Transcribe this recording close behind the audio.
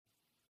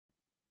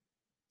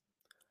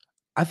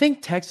I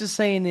think Texas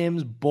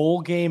A&M's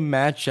bowl game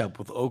matchup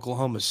with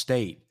Oklahoma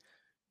State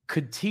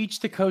could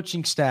teach the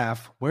coaching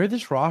staff where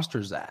this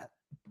roster's at.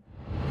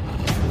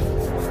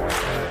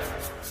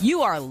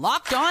 You are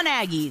Locked On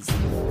Aggies,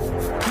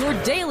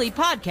 your daily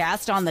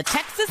podcast on the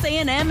Texas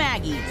A&M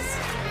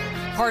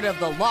Aggies. Part of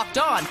the Locked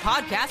On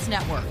Podcast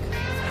Network,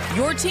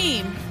 your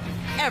team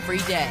every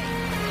day.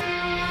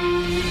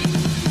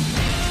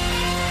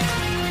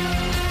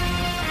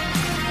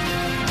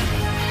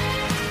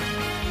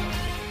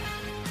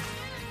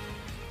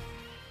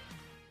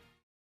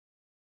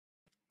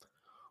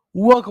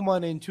 Welcome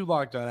on into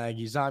Locked On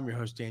Aggies. I'm your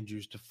host, Andrew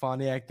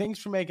Stefaniak. Thanks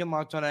for making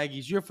Locked On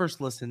Aggies your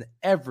first listen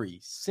every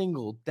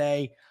single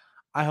day.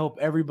 I hope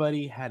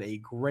everybody had a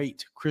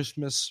great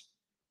Christmas.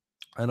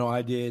 I know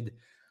I did.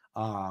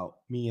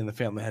 Me and the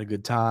family had a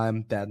good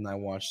time. Dad and I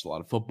watched a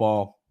lot of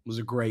football. It was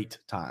a great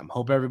time.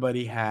 Hope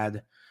everybody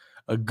had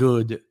a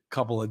good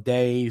couple of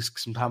days,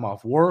 some time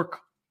off work.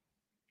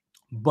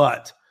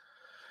 But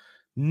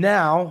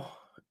now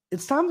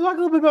it's time to talk a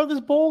little bit about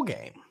this bowl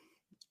game.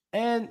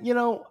 And,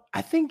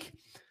 I think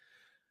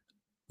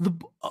the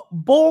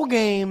bowl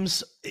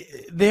games,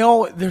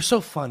 they're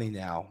so funny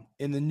now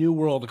in the new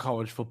world of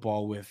college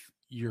football with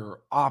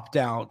your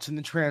opt-outs and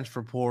the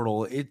transfer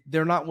portal.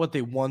 They're not what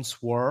they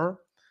once were.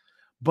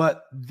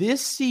 But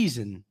this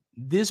season,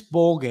 this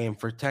bowl game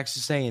for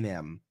Texas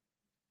A&M,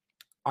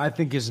 I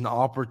think is an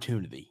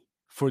opportunity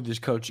for this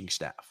coaching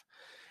staff.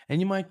 And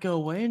you might go,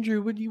 well,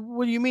 Andrew, what do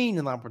you mean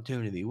an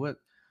opportunity?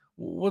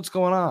 What's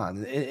going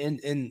on?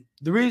 And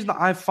the reason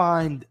I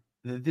find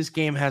that this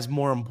game has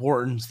more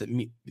importance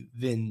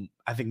than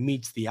I think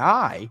meets the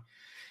eye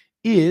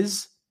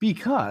is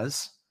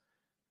because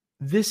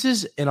this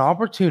is an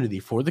opportunity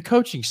for the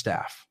coaching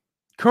staff,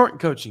 current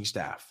coaching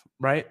staff,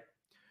 right,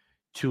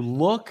 to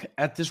look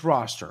at this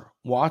roster,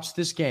 watch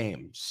this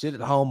game, sit at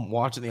home,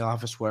 watch in the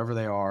office, wherever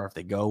they are, if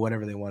they go,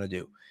 whatever they want to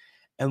do,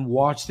 and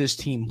watch this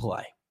team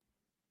play.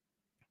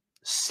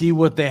 See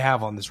what they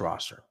have on this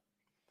roster.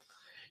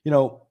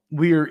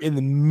 We're in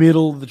the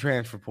middle of the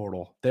transfer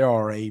portal. There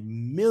are a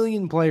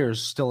million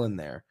players still in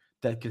there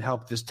that could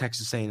help this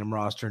Texas A&M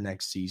roster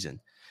next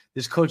season.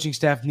 This coaching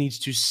staff needs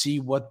to see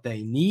what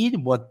they need,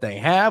 what they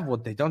have,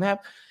 what they don't have.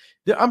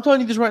 I'm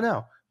telling you this right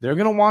now. They're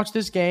going to watch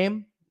this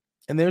game,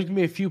 and there's going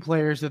to be a few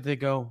players that they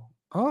go,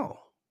 oh,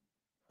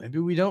 maybe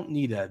we don't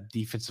need a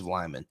defensive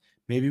lineman.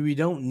 Maybe we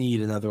don't need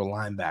another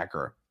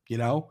linebacker,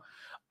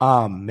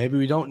 Maybe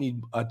we don't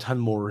need a ton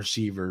more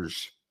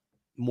receivers,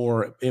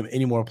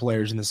 any more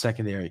players in the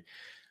secondary.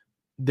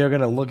 They're going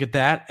to look at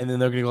that, and then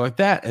they're going to go like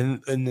that.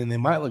 And then they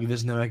might look at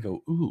this, and they might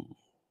go,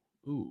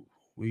 ooh,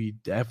 we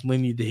definitely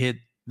need to hit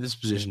this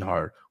position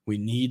hard. We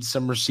need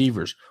some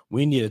receivers.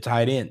 We need a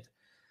tight end.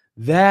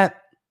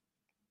 That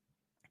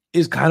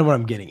is kind of what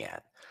I'm getting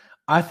at.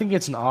 I think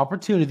it's an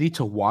opportunity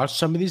to watch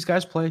some of these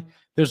guys play.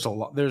 There's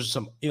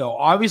some,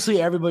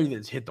 obviously everybody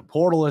that's hit the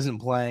portal isn't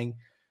playing.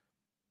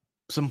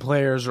 Some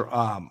players are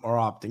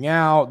opting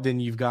out.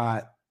 Then you've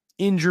got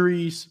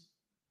injuries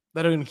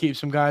that are going to keep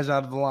some guys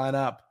out of the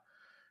lineup.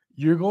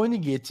 You're going to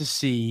get to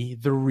see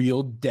the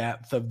real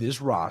depth of this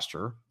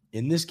roster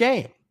in this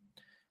game.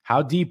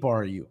 How deep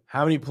are you?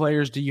 How many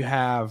players do you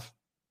have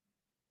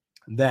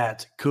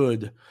that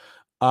could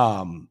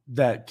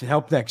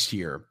help next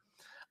year?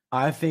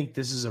 I think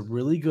this is a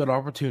really good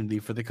opportunity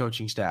for the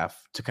coaching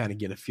staff to kind of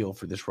get a feel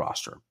for this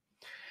roster.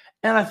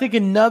 And I think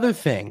another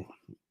thing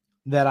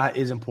that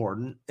is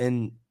important,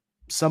 and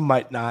some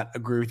might not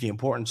agree with the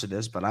importance of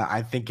this, but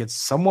I think it's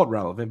somewhat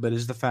relevant, but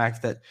is the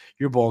fact that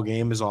your bowl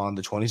game is on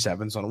the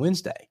 27th on a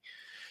Wednesday.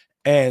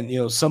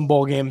 And, some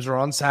bowl games are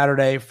on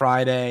Saturday,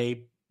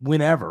 Friday,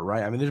 whenever,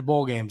 right? I mean, there's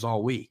bowl games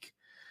all week.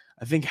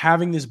 I think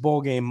having this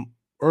bowl game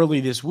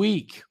early this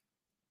week,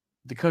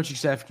 the coaching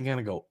staff can kind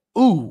of go,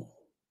 ooh,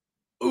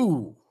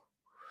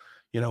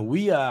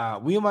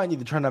 we might need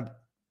to turn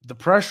up the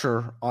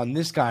pressure on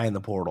this guy in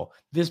the portal,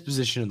 this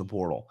position in the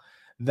portal.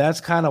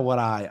 That's kind of what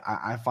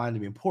I find to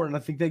be important. I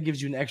think that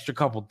gives you an extra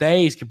couple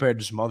days compared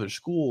to some other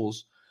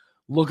schools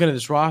looking at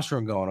this roster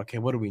and going, okay,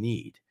 what do we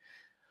need?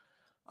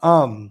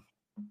 And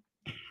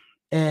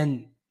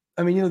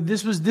I mean,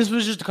 this was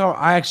just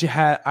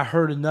I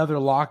heard another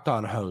Locked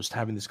On host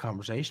having this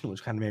conversation,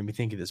 which kind of made me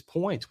think of this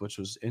point,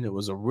 and it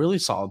was a really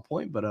solid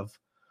point, but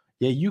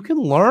you can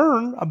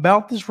learn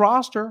about this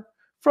roster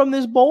from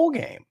this bowl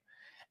game.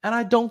 And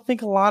I don't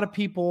think a lot of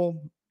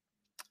people,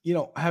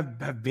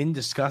 have been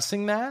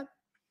discussing that,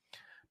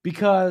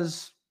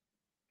 because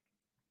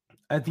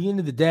at the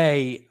end of the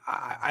day,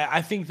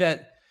 I think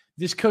that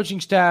this coaching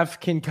staff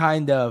can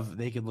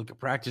they could look at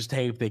practice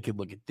tape, they could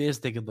look at this,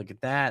 they could look at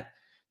that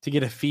to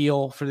get a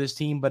feel for this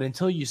team. But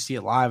until you see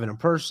it live and in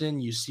person,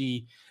 you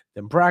see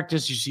them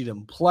practice, you see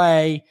them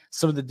play,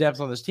 some of the depth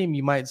on this team,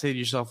 you might say to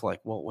yourself,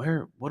 like, well,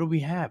 what do we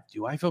have?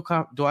 Do I feel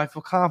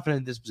confident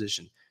in this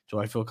position? Do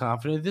I feel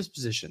confident in this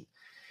position?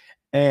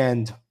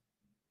 And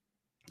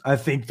I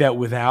think that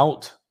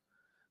without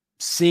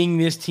seeing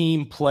this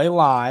team play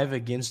live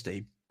against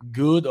a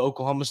good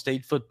Oklahoma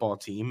State football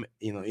team,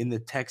 in the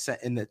Tax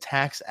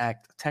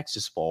Act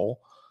Texas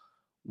Bowl,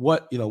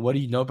 what do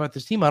you know about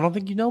this team? I don't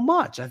think you know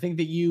much. I think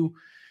that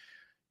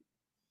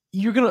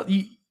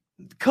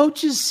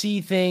coaches see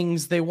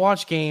things, they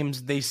watch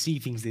games, they see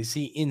things, they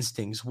see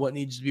instincts, what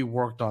needs to be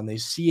worked on. They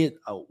see it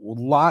a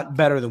lot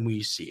better than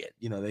we see it.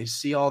 They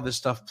see all this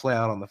stuff play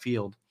out on the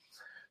field.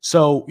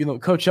 So,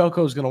 Coach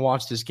Elko is going to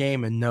watch this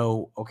game and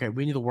know, okay,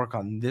 we need to work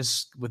on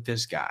this with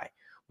this guy.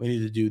 We need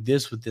to do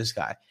this with this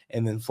guy.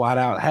 And then flat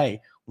out,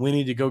 hey, we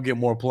need to go get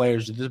more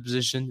players to this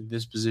position,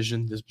 this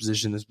position, this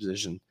position, this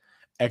position,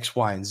 X,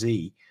 Y, and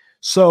Z.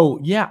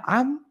 So, yeah,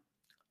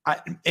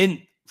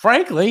 and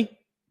frankly,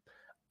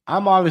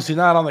 I'm obviously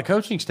not on the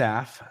coaching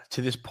staff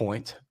to this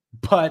point,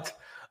 but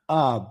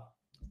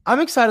I'm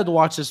excited to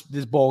watch this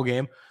bowl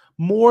game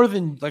more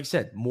than, like I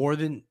said, more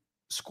than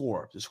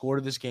score. The score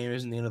of this game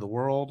isn't the end of the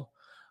world.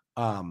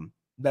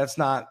 That's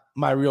not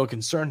my real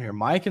concern here.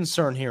 My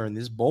concern here in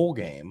this bowl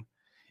game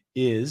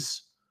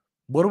is,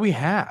 what do we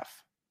have?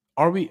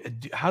 How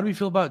do we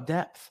feel about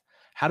depth?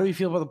 How do we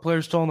feel about the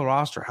players still on the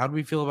roster? How do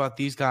we feel about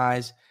these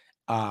guys?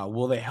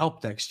 Will they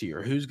help next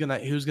year? Who's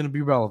gonna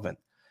be relevant?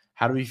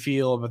 How do we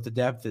feel about the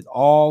depth at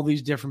all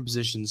these different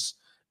positions?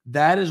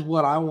 That is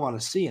what I want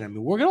to see. And I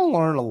mean, we're going to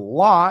learn a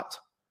lot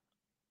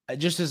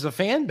just as a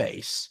fan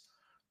base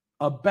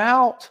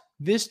about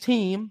this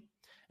team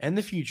and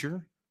the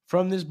future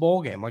from this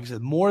bowl game. Like I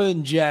said, more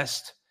than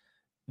just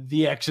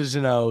the X's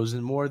and O's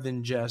and more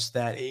than just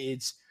that,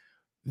 it's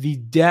the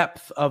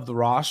depth of the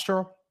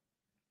roster,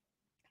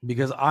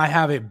 because I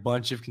have a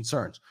bunch of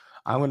concerns.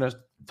 I'm going to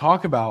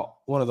talk about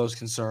one of those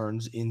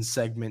concerns in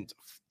segment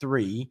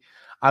 3.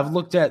 I've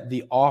looked at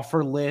the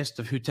offer list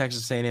of who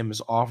Texas A&M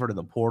has offered in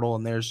the portal,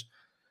 and there's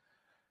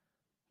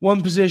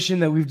one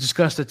position that we've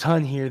discussed a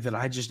ton here that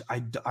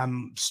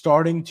I'm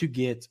starting to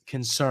get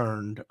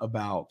concerned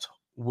about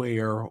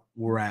where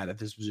we're at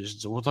this position.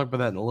 So we'll talk about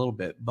that in a little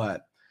bit.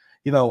 But,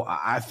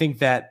 I think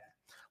that,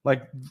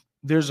 like,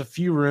 there's a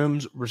few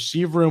rooms.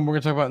 Receiver room we're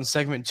going to talk about in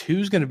segment 2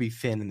 is going to be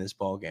thin in this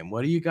ballgame.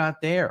 What do you got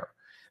there?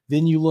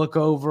 Then you look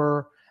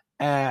over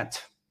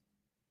at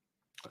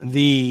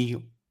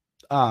the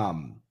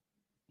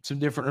some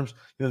different rooms.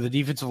 The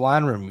defensive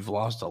line room, we've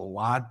lost a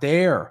lot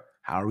there.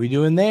 How are we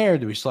doing there?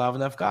 Do we still have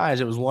enough guys?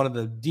 It was one of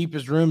the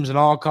deepest rooms in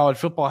all college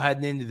football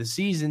heading into the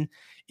season.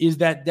 Is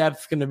that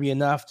depth going to be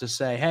enough to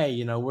say,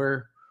 hey,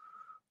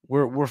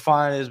 we're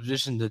fine in this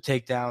position to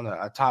take down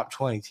a top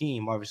 20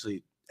 team?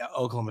 Obviously,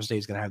 Oklahoma State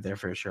is going to have their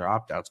fair share of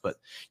opt-outs, but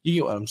you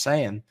get what I'm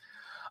saying.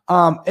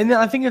 And then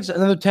I think it's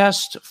another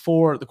test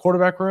for the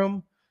quarterback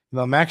room.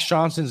 Max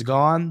Johnson's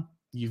gone.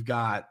 You've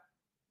got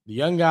the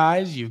young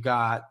guys. You've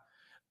got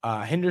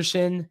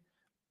Henderson.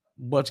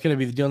 What's going to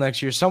be the deal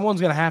next year?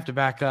 Someone's going to have to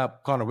back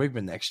up Connor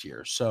Wigman next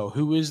year. So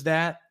who is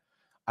that?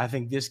 I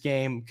think this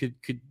game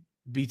could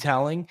be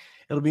telling.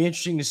 It'll be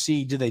interesting to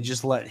see, do they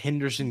just let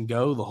Henderson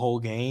go the whole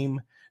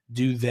game?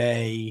 Do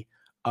they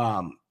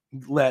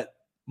let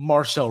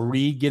Marcel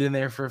Reed get in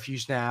there for a few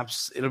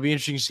snaps? It'll be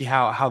interesting to see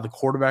how the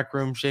quarterback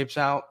room shapes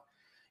out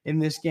in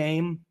this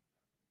game.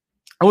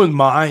 I wouldn't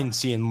mind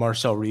seeing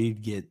Marcel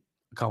Reed get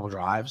a couple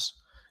drives,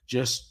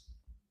 just,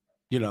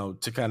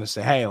 to kind of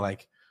say, hey,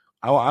 like,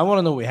 I want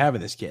to know what we have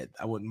in this kid.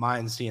 I wouldn't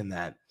mind seeing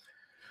that.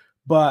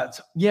 But,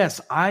 yes,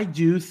 I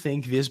do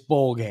think this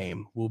bowl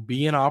game will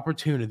be an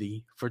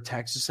opportunity for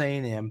Texas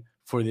A&M,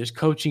 for this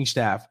coaching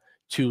staff,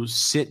 to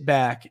sit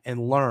back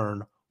and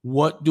learn,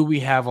 what do we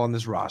have on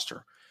this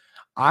roster?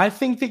 I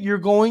think that you're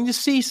going to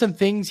see some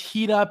things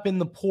heat up in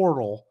the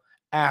portal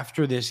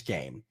after this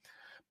game,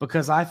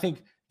 because I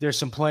think there's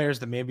some players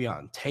that maybe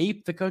on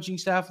tape the coaching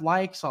staff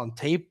likes. On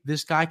tape,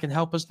 this guy can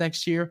help us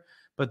next year,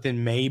 but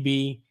then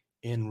maybe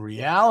in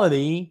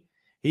reality,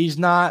 he's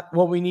not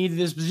what we need at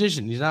this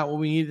position. He's not what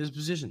we need at this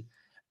position,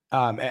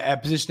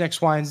 at position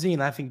X, Y, and Z.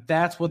 And I think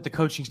that's what the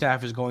coaching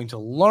staff is going to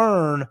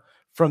learn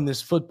from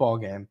this football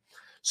game.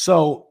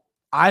 So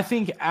I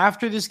think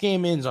after this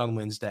game ends on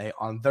Wednesday,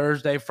 on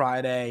Thursday,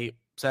 Friday,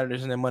 Saturday,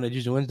 Sunday, Monday,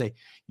 Tuesday, Wednesday,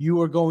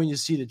 you are going to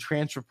see the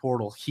transfer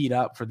portal heat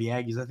up for the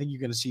Aggies. I think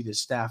you're going to see the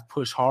staff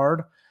push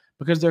hard,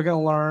 because they're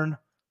going to learn,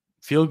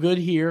 feel good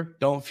here,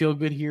 don't feel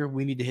good here.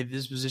 We need to hit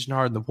this position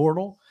hard in the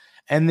portal.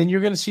 And then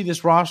you're going to see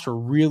this roster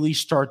really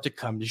start to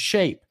come to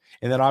shape.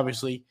 And then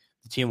obviously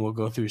the team will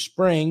go through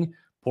spring.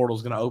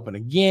 Portal's going to open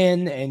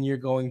again, and you're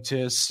going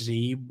to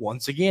see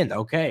once again,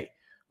 okay,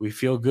 we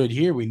feel good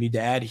here. We need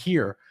to add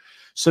here.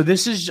 So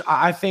this is,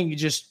 I think,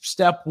 just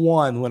step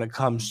one when it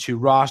comes to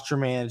roster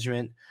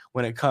management,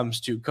 when it comes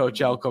to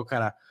Coach Elko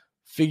kind of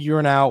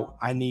figuring out,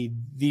 I need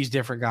these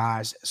different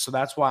guys. So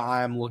that's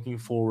why I'm looking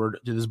forward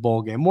to this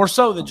bowl game, more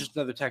so than just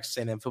another Texas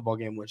A&M football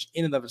game, which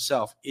in and of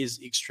itself is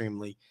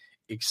extremely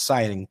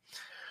exciting.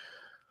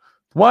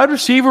 Wide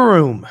receiver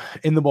room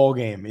in the bowl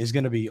game is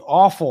going to be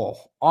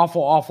awful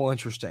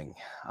interesting.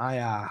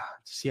 I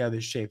see how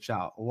this shapes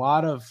out.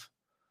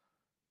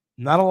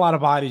 Not a lot of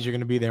bodies are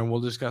going to be there, and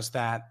we'll discuss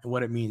that and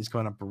what it means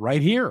coming up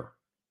right here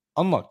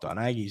on Locked On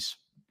Aggies.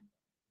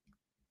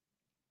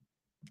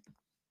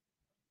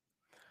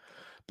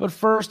 But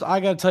first, I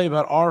got to tell you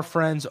about our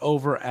friends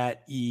over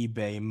at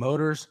eBay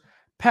Motors.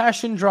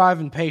 Passion, drive,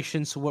 and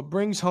patience. What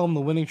brings home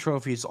the winning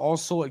trophy is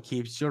also what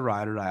keeps your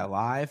ride or die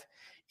alive.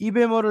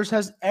 eBay Motors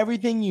has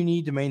everything you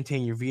need to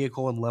maintain your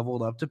vehicle and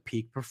level it up to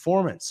peak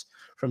performance.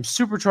 From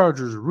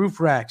superchargers, roof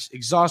racks,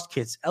 exhaust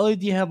kits,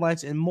 LED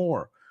headlights, and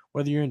more.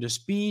 Whether you're into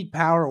speed,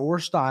 power, or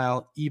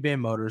style, eBay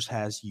Motors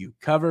has you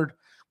covered.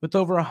 With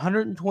over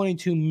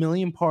 122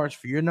 million parts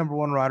for your number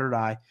one ride or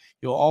die,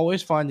 you'll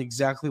always find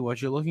exactly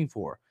what you're looking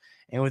for.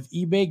 And with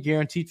eBay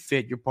Guaranteed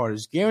Fit, your part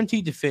is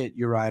guaranteed to fit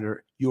your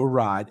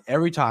ride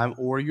every time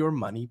or your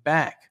money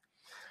back.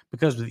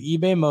 Because with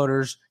eBay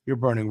Motors, you're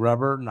burning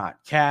rubber, not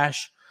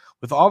cash.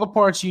 With all the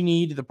parts you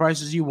need at the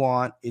prices you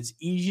want, it's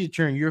easy to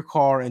turn your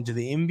car into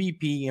the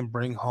MVP and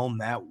bring home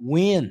that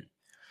win.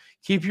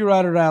 Keep your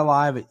ride or die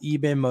alive at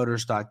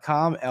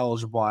ebaymotors.com.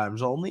 Eligible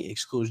items only.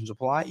 Exclusions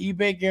apply.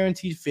 eBay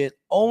Guaranteed Fit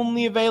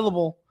only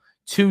available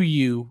to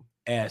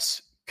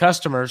U.S.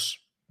 customers.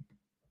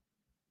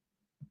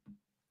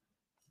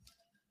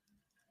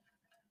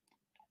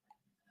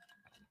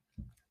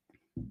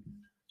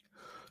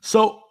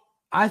 So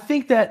I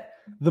think that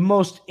the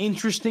most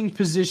interesting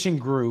position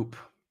group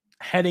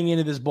heading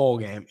into this bowl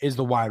game is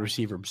the wide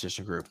receiver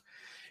position group.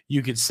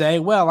 You could say,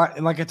 well,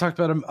 like I talked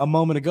about a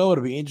moment ago,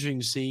 it'll be interesting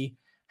to see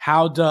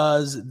how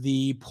does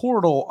the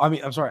portal.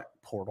 It's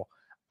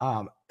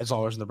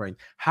always in the brain.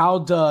 How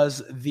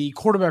does the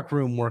quarterback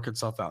room work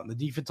itself out and the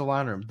defensive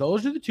line room?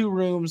 Those are the two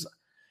rooms.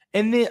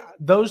 And then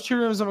those two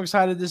rooms I'm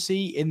excited to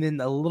see. And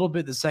then a little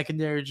bit the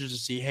secondary just to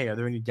see, hey, are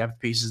there any depth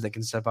pieces that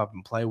can step up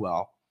and play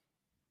well?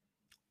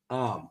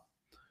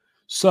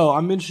 So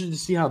I'm interested to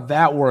see how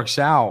that works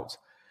out.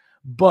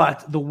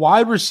 But the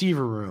wide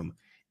receiver room,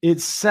 it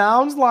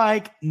sounds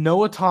like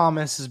Noah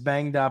Thomas is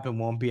banged up and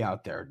won't be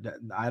out there.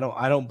 I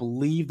don't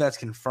believe that's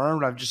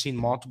confirmed. I've just seen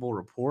multiple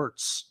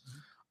reports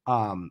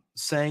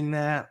saying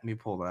that. Let me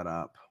pull that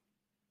up.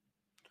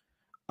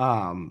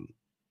 Was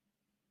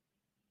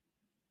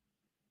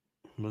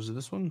it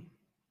this one?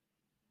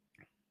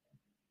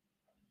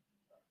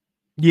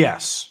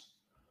 Yes.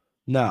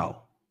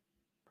 No.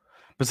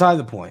 Beside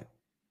the point.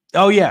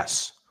 Oh,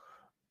 yes.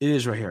 It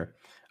is right here.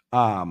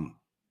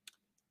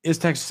 Is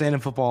Texas A&M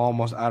football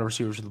almost out of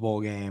receivers for the bowl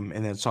game?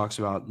 And then it talks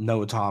about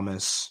Noah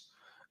Thomas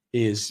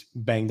is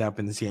banged up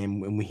in this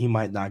game and he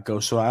might not go.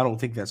 So I don't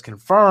think that's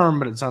confirmed,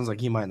 but it sounds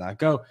like he might not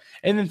go.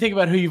 And then think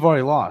about who you've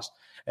already lost.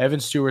 Evan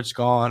Stewart's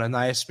gone.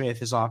 Anaya Smith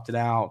has opted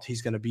out.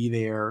 He's going to be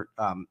there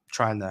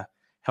trying to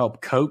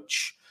help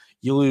coach.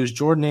 You lose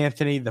Jordan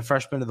Anthony, the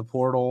freshman of the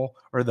portal,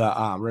 or the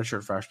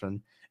redshirt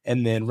freshman.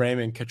 And then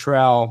Raymond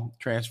Cottrell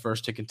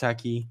transfers to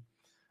Kentucky.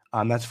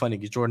 That's funny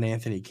because Jordan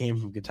Anthony came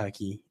from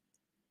Kentucky,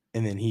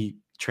 and then he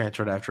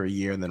transferred after a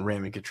year, and then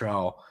Raymond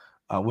Cottrell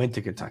went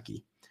to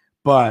Kentucky.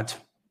 But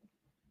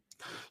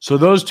so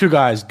those two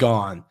guys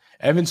gone.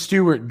 Evan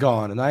Stewart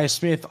gone. Anaya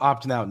Smith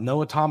opting out.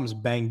 Noah Thomas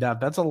banged up.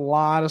 That's a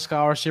lot of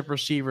scholarship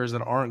receivers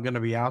that aren't going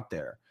to be out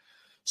there.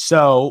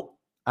 So,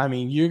 I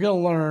mean, you're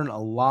going to learn a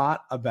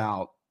lot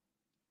about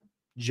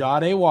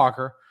Jahdae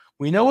Walker.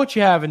 We know what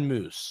you have in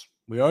Moose.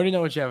 We already know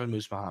what you have in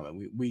Moose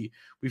Muhammad. We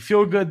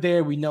feel good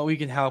there. We know he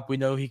can help. We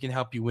know he can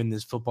help you win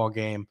this football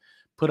game,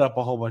 put up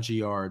a whole bunch of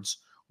yards.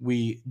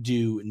 We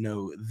do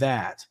know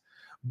that.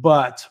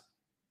 But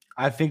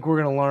I think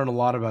we're going to learn a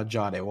lot about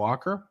Jahdae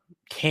Walker.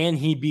 Can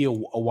he be a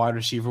wide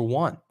receiver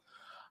one?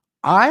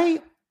 I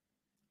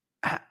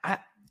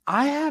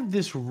have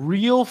this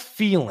real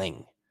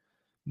feeling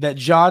that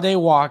Jahdae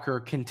Walker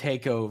can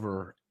take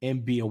over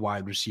and be a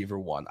wide receiver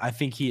one. I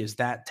think he is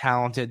that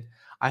talented.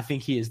 I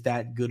think he is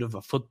that good of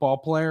a football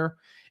player.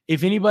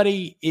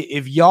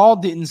 If y'all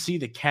didn't see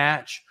the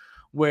catch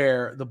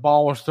where the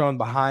ball was thrown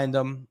behind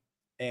him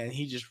and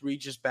he just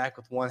reaches back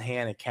with one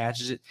hand and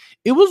catches it,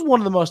 it was one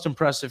of the most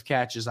impressive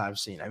catches I've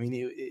seen. I mean,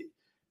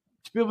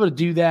 to be able to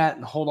do that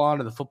and hold on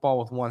to the football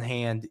with one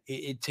hand,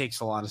 it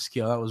takes a lot of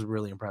skill. That was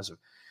really impressive.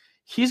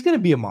 He's going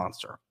to be a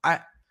monster.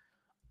 I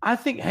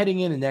think heading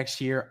into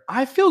next year,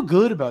 I feel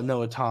good about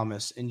Noah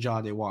Thomas and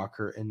Jahdae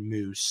Walker and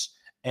Moose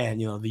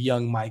and, the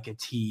young Micah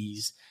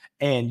Tees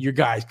and your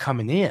guys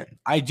coming in.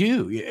 I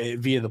do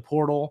via the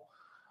portal.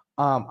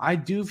 I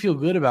do feel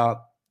good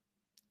about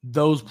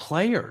those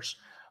players.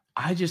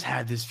 I just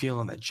had this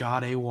feeling that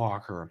Jahdae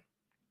Walker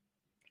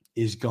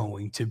is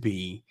going to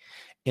be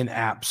an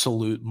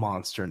absolute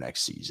monster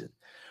next season.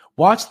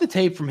 Watch the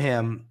tape from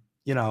him,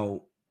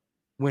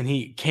 when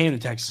he came to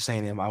Texas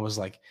A&M, I was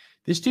like,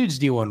 this dude's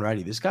D1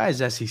 ready. This guy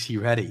is SEC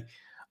ready.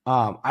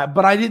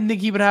 But I didn't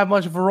think he would have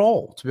much of a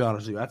role, to be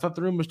honest with you. I thought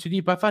the room was too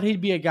deep. I thought he'd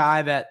be a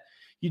guy that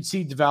you'd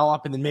see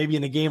develop, and then maybe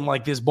in a game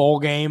like this bowl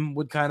game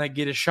would kind of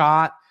get a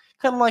shot.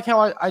 Kind of like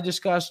how I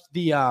discussed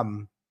the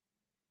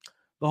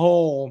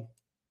whole,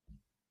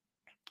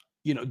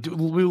 we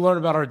learn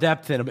about our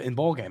depth in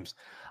bowl games.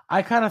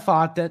 I kind of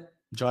thought that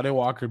Jahdae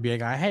Walker would be a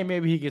guy, hey,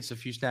 maybe he gets a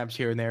few snaps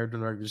here and there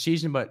during the regular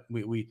season, but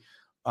we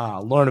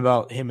learn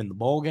about him in the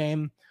bowl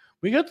game.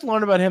 We got to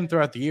learn about him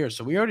throughout the year,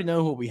 so we already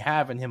know what we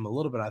have in him a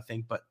little bit, I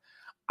think. But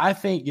I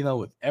think,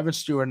 with Evan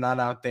Stewart not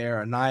out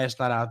there, Anias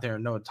not out there,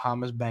 Noah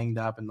Thomas banged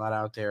up and not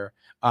out there,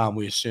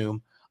 we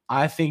assume,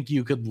 I think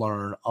you could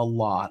learn a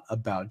lot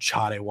about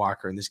Jade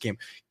Walker in this game.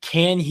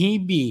 Can he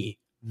be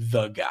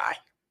the guy?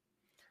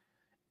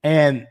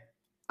 And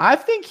I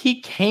think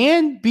he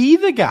can be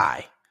the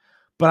guy,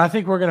 but I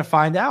think we're going to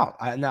find out.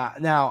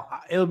 Now,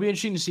 it'll be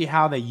interesting to see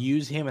how they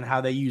use him and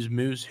how they use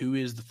Moose, who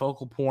is the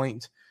focal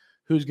point,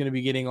 who's going to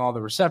be getting all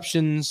the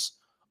receptions,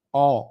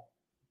 all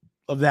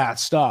of that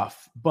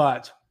stuff.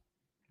 But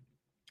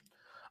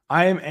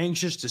I am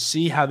anxious to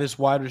see how this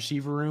wide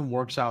receiver room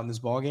works out in this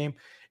ballgame.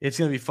 It's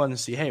going to be fun to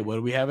see, hey, what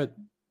do we have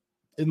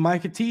in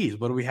Micah Tees?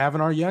 What do we have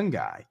in our young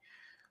guy?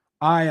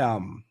 I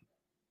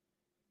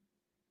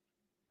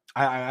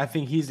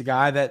think he's the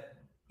guy that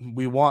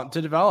we want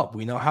to develop.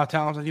 We know how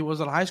talented he was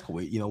in high school.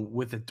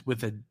 With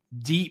a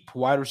deep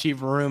wide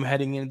receiver room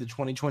heading into the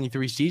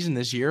 2023 season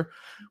this year,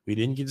 we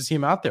didn't get to see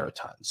him out there a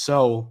ton.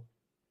 So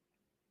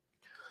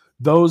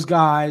those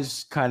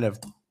guys kind of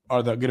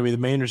are going to be the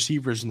main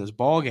receivers in this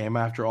ball game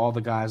after all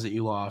the guys that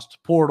you lost.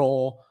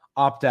 Portal,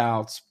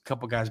 opt-outs, a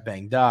couple guys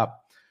banged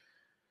up.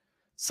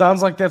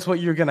 Sounds like that's what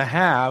you're going to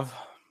have,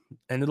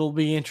 and it'll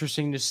be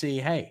interesting to see,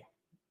 hey,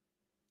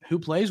 who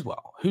plays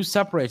well? Who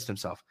separates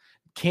themselves?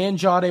 Can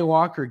Jade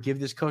Walker give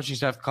this coaching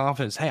staff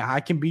confidence, hey, I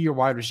can be your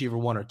wide receiver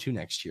 1 or 2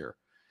 next year?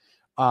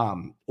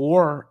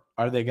 Or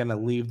are they going to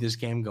leave this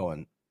game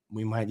going,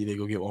 we might need to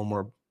go get one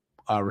more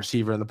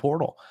receiver in the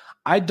portal?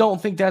 I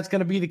don't think that's going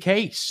to be the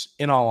case,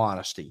 in all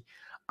honesty.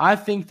 I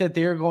think that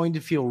they're going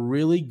to feel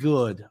really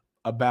good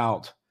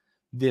about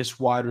this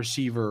wide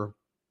receiver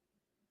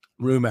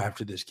room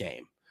after this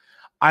game.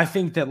 I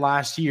think that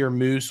last year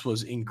Moose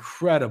was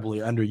incredibly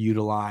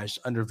underutilized,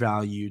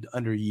 undervalued,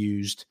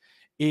 underused.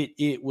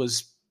 It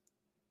was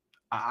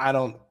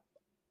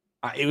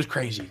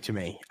crazy to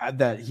me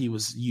that he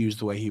was used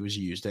the way he was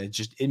used. I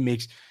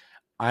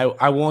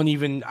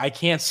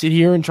can't sit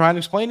here and try and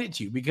explain it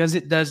to you because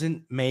it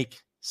doesn't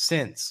make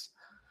sense.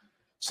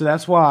 So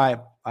that's why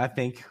I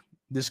think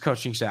this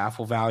coaching staff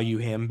will value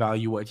him,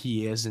 value what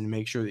he is, and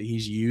make sure that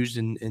he's used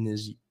and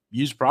is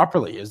used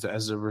properly as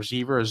a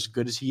receiver, as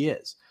good as he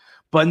is.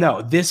 But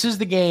no, this is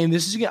the game.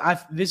 This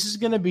is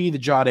going to be the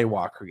Jade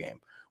Walker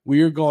game.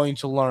 We are going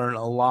to learn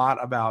a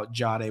lot about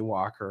Jade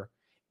Walker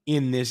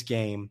in this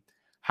game.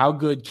 How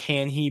good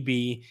can he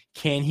be?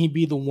 Can he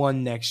be the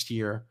one next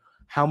year?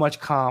 How much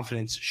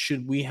confidence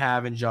should we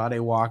have in Jade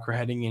Walker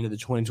heading into the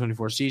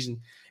 2024 season?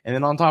 And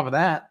then on top of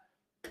that,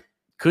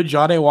 could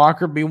Jade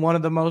Walker be one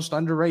of the most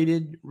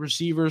underrated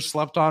receivers,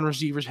 slept-on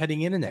receivers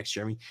heading into next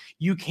year? I mean,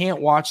 you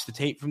can't watch the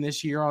tape from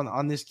this year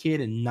on this kid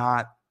and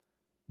not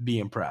be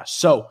impressed.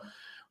 So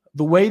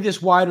the way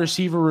this wide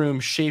receiver room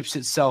shapes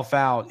itself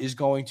out is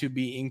going to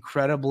be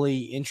incredibly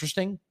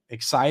interesting,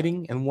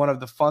 exciting, and one of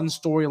the fun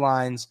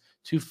storylines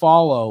to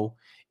follow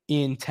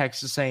in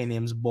Texas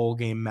A&M's bowl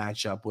game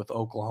matchup with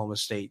Oklahoma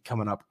State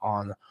coming up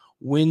on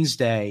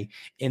Wednesday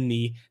in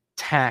the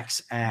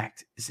Tax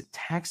Act. Is it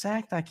Tax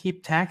Act? I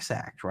keep Tax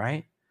Act,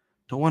 right?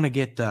 Don't want to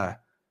get the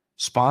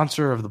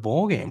sponsor of the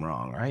bowl game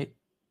wrong, right?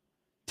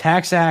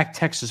 Tax Act,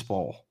 Texas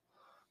Bowl.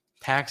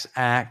 Tax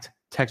Act,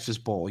 Texas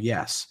Bowl,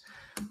 yes.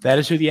 That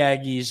is who the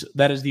Aggies,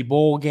 that is the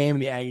bowl game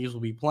the Aggies will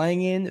be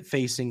playing in,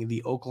 facing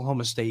the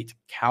Oklahoma State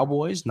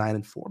Cowboys,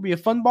 9-4. Be a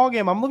fun ball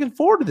game. I'm looking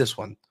forward to this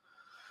one.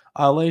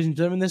 Ladies and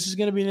gentlemen, this is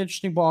going to be an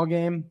interesting ball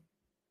game,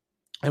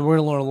 and we're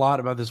going to learn a lot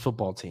about this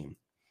football team.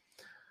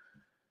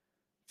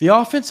 The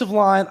offensive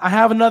line, I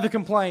have another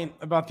complaint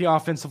about the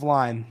offensive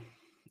line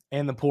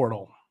and the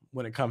portal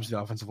when it comes to the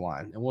offensive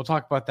line, and we'll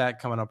talk about that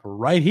coming up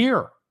right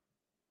here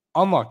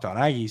on Locked On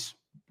Aggies.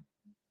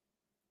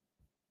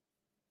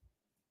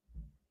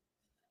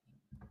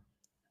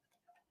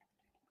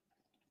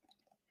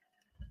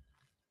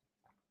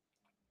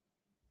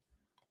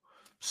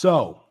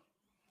 So,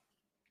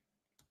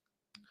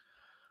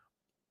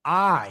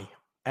 I,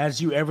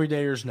 as you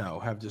everydayers know,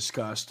 have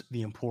discussed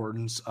the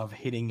importance of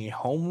hitting a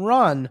home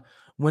run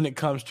when it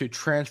comes to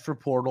transfer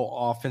portal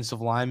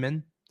offensive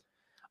linemen.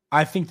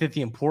 I think that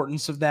the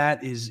importance of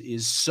that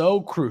is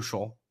so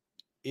crucial.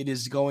 It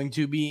is going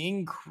to be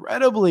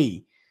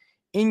incredibly,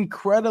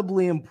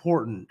 incredibly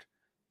important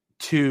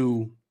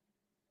to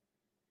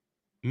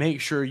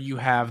make sure you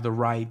have the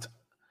right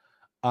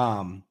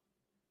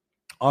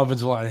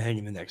offensive line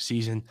heading the next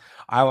season.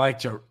 I like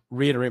to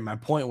reiterate my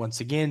point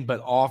once again,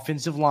 but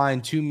offensive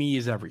line to me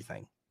is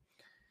everything.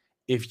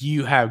 If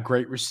you have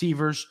great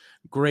receivers,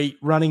 great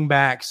running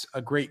backs,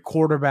 a great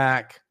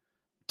quarterback,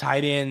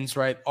 tight ends,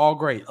 right? All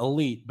great,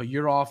 elite, but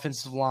your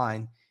offensive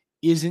line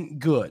isn't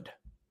good,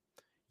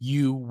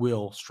 you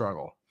will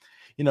struggle.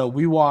 I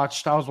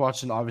was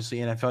watching obviously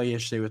NFL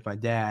yesterday with my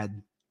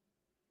dad,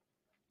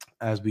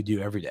 as we do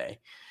every day.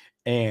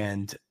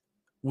 And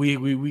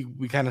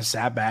we kind of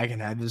sat back and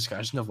had the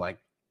discussion of, like,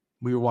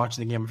 we were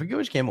watching the game. I forget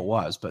which game it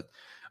was, but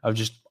of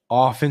just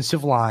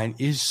offensive line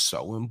is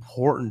so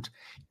important.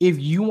 If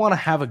you want to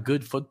have a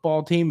good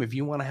football team, if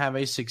you want to have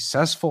a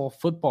successful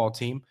football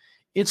team,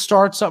 it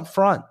starts up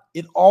front.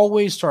 It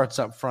always starts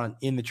up front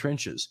in the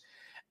trenches.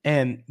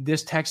 And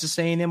this Texas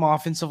A&M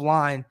offensive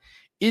line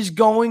is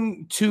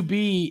going to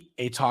be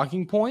a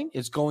talking point.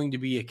 It's going to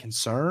be a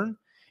concern.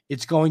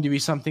 It's going to be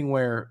something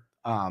where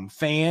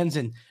fans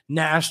and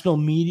national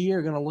media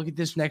are going to look at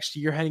this next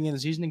year heading into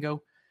the season and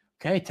go,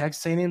 okay,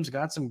 Texas A&M's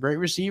got some great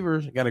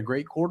receivers, got a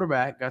great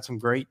quarterback, got some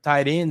great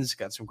tight ends,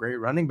 got some great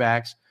running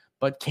backs,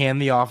 but can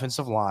the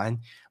offensive line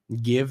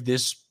give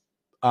this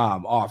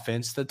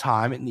offense the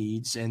time it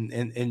needs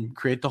and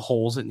create the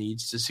holes it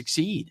needs to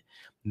succeed?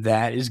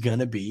 That is going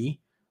to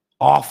be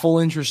awful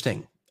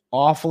interesting.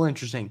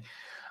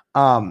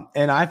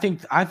 And I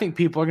think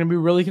people are going to be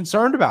really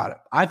concerned about it.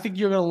 I think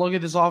you're going to look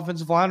at this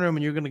offensive line room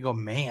and you're going to go,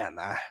 man,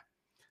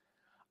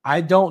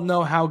 I don't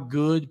know how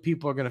good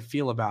people are going to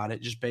feel about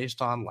it just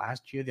based on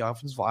last year. The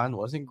offensive line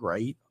wasn't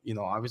great.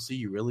 Obviously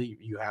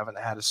you haven't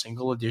had a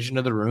single addition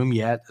to the room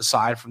yet,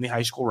 aside from the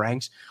high school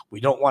ranks. We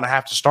don't want to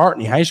have to start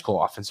any high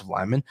school offensive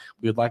linemen.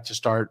 We would like to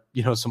start,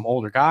 some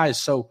older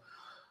guys. So,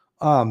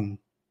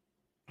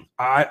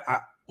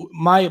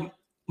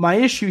 my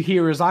issue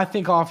here is I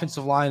think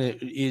offensive line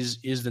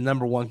is the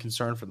number one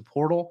concern for the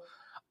portal.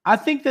 I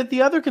think that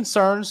the other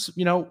concerns,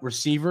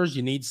 receivers,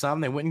 you need some.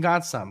 They went and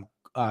got some.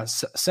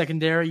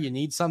 Secondary, you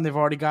need some. They've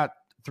already got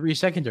 3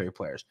 secondary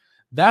players.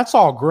 That's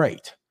all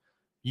great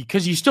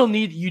because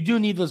you do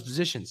need those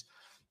positions.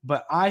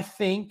 But I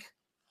think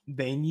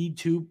they need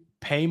to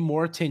pay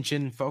more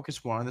attention and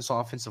focus more on this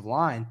offensive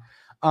line.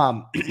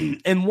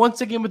 And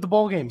once again with the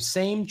bowl game,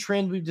 same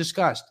trend we've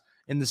discussed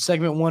in the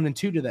segment 1 and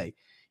 2 today.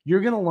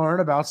 You're going to learn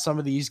about some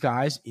of these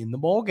guys in the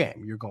bowl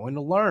game. You're going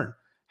to learn,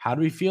 how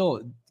do we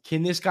feel?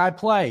 Can this guy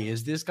play?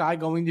 Is this guy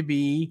going to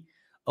be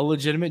a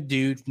legitimate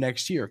dude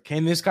next year?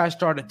 Can this guy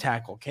start at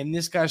tackle? Can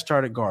this guy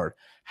start at guard?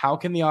 How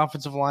can the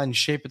offensive line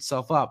shape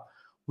itself up?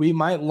 We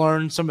might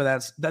learn some of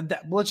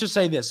that. Let's just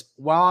say this.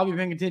 While I'll be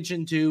paying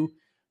attention to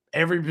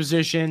every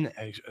position,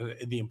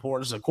 the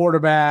importance of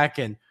quarterback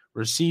and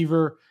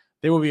receiver,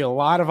 there will be a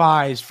lot of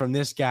eyes from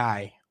this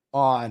guy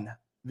on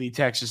the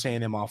Texas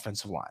A&M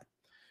offensive line.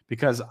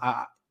 Because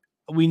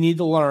we need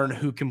to learn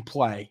who can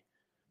play,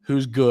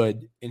 who's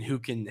good, and who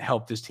can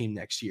help this team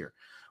next year.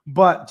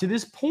 But to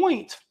this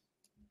point,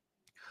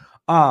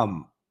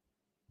 Gig'em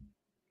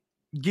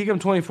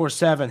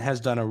 24/7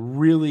 has done a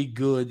really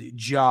good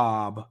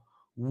job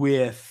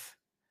with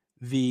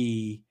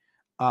the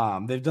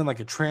they've done like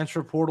a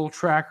transfer portal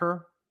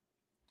tracker.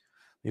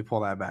 Let me pull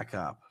that back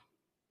up.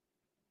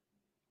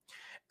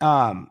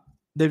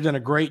 They've done a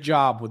great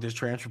job with this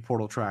transfer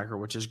portal tracker,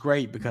 which is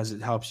great because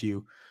it helps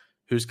you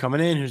who's coming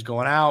in, who's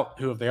going out,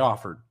 who have they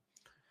offered.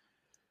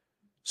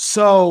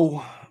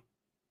 So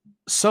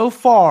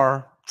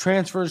far,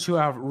 transfers who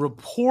have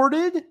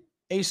reported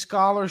a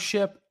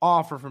scholarship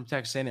offer from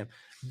Texas A&M.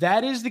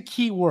 That is the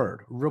key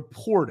word,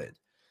 reported.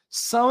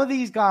 Some of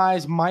these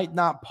guys might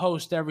not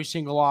post every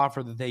single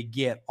offer that they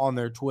get on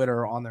their Twitter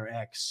or on their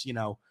X.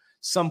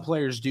 Some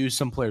players do,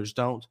 some players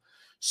don't.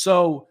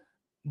 So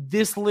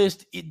this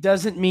list, it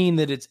doesn't mean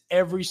that it's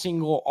every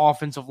single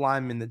offensive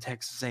lineman that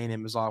Texas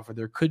A&M has offered.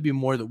 There could be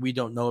more that we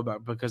don't know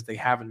about because they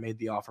haven't made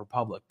the offer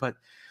public. But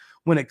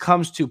when it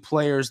comes to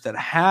players that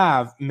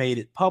have made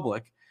it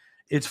public,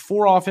 it's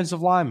 4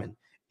 offensive linemen.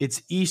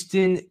 It's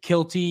Easton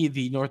Kilty,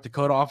 the North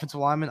Dakota offensive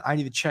lineman. I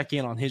need to check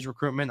in on his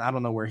recruitment. I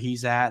don't know where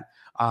he's at.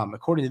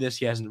 According to this,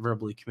 he hasn't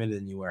verbally committed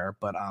anywhere,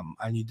 but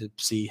I need to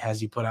see,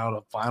 has he put out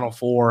a Final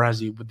Four?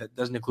 That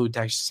doesn't include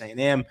Texas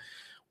A&M.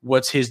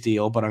 What's his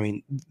deal? But I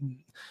mean,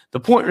 the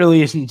point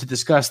really isn't to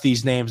discuss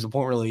these names. The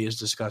point really is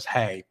to discuss,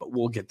 but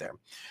we'll get there.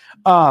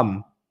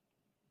 Then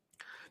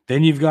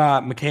you've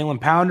got McKalen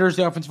Pounders,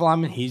 the offensive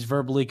lineman. He's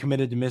verbally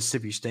committed to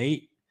Mississippi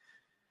State.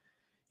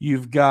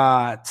 You've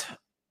got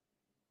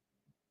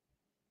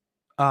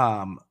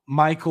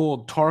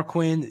Michael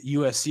Tarquin,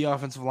 USC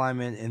offensive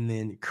lineman, and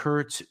then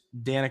Kurt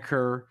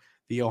Daniker,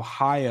 the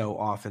Ohio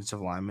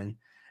offensive lineman.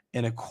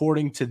 And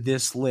according to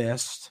this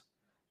list,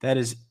 that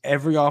is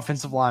every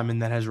offensive lineman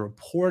that has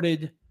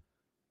reported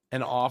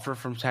an offer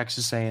from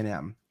Texas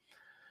A&M.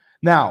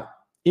 Now,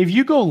 if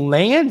you go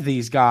land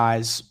these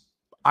guys,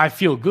 I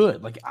feel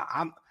good.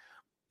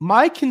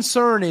 My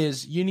concern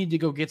is you need to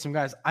go get some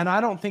guys, and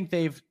I don't think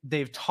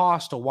they've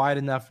tossed a wide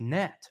enough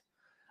net.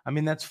 I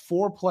mean, that's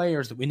 4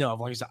 players that we know of,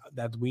 like I said,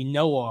 that we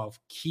know of.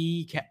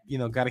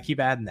 Got to keep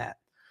adding that.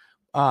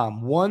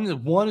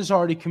 One is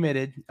already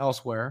committed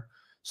elsewhere,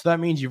 so that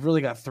means you've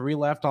really got 3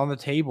 left on the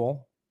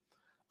table.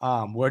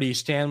 Where do you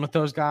stand with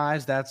those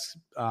guys? That's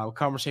a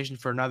conversation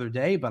for another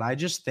day, but I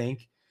just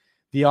think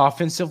the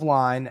offensive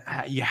line,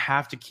 you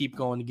have to keep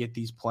going to get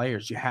these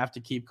players. You have to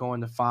keep going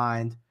to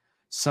find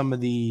some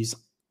of these,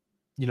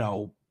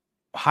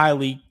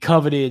 highly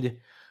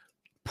coveted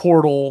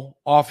portal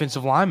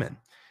offensive linemen.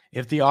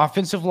 If the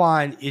offensive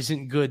line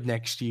isn't good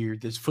next year,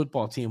 this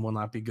football team will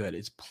not be good.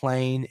 It's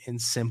plain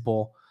and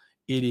simple.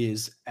 It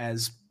is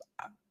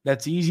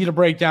that's easy to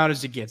break down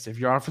as it gets. If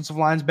your offensive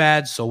line's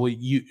bad, so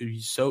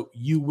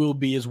you will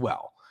be as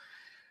well.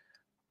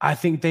 I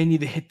think they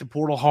need to hit the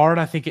portal hard.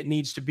 I think it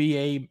needs to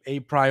be a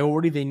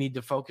priority. They need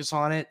to focus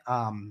on it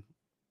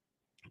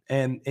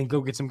and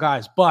go get some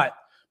guys. But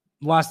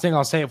last thing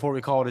I'll say before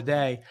we call it a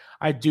day,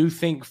 I do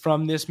think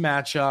from this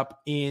matchup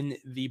in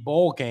the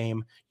bowl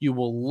game, you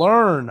will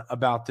learn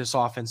about this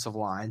offensive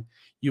line.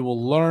 You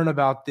will learn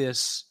about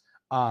this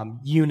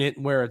unit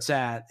where it's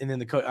at. And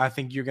then I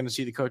think you're going to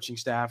see the coaching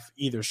staff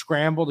either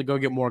scramble to go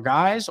get more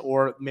guys,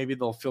 or maybe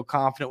they'll feel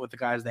confident with the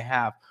guys they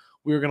have.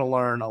 We're going to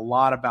learn a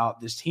lot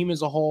about this team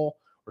as a whole,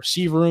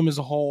 receiver room as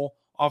a whole,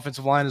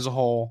 offensive line as a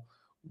whole.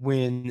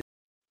 When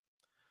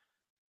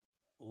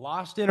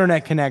lost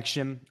internet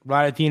connection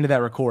right at the end of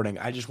that recording,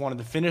 I just wanted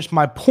to finish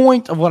my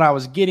point of what I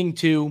was getting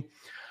to.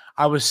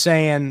 I was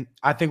saying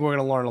I think we're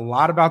going to learn a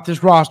lot about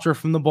this roster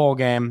from the bowl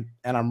game,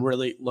 and I'm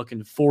really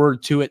looking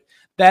forward to it.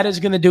 That is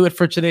going to do it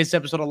for today's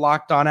episode of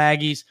Locked On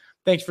Aggies.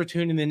 Thanks for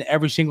tuning in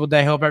every single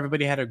day. Hope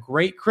everybody had a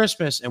great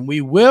Christmas, and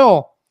we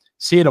will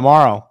see you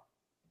tomorrow.